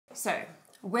So,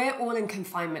 we're all in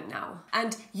confinement now,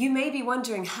 and you may be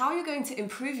wondering how you're going to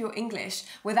improve your English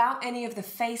without any of the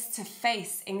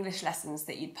face-to-face English lessons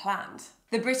that you'd planned.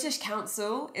 The British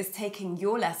Council is taking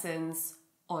your lessons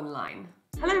online.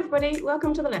 Hello everybody,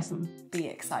 welcome to the lesson. Be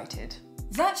excited.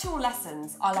 Virtual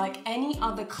lessons are like any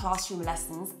other classroom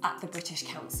lessons at the British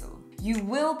Council. You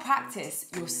will practice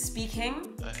your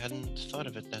speaking. I hadn't thought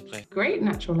of it that way. Great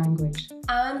natural language.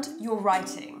 And your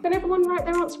writing. Can everyone write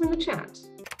their answer in the chat?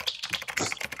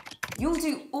 You'll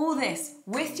do all this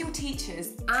with your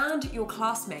teachers and your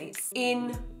classmates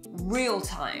in real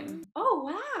time.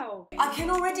 Oh wow! I can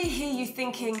already hear you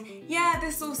thinking, yeah,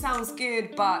 this all sounds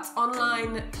good, but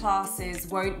online classes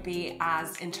won't be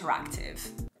as interactive.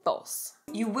 False.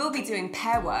 You will be doing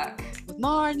pair work. Good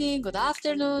morning, good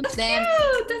afternoon. That's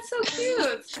cute! That's so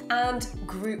cute! And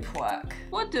group work.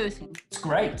 What do you think? It's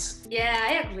great. Yeah,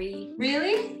 I agree.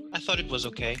 Really? I thought it was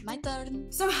okay. My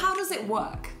turn. So how does it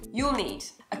work? You'll need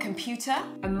a computer,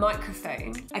 a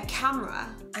microphone, a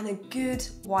camera, and a good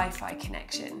Wi-Fi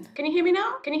connection. Can you hear me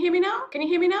now? Can you hear me now? Can you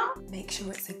hear me now? Make sure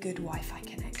it's a good Wi-Fi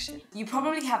connection. You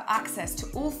probably have access to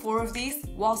all 4 of these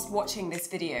whilst watching this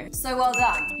video. So well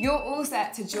done. You're all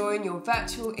set to join your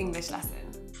virtual English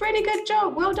lesson. Pretty good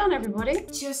job. Well done, everybody.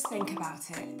 Just think about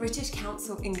it. British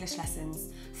Council English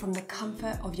lessons from the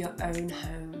comfort of your own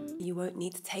home. You won't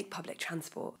need to take public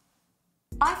transport.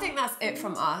 I think that's it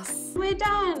from us. We're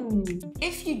done.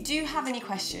 If you do have any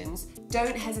questions,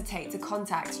 don't hesitate to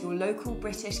contact your local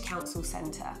British Council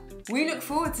Centre. We look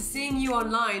forward to seeing you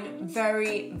online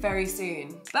very, very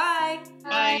soon. Bye!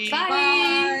 Bye!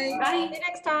 Bye! Bye. See you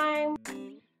next time.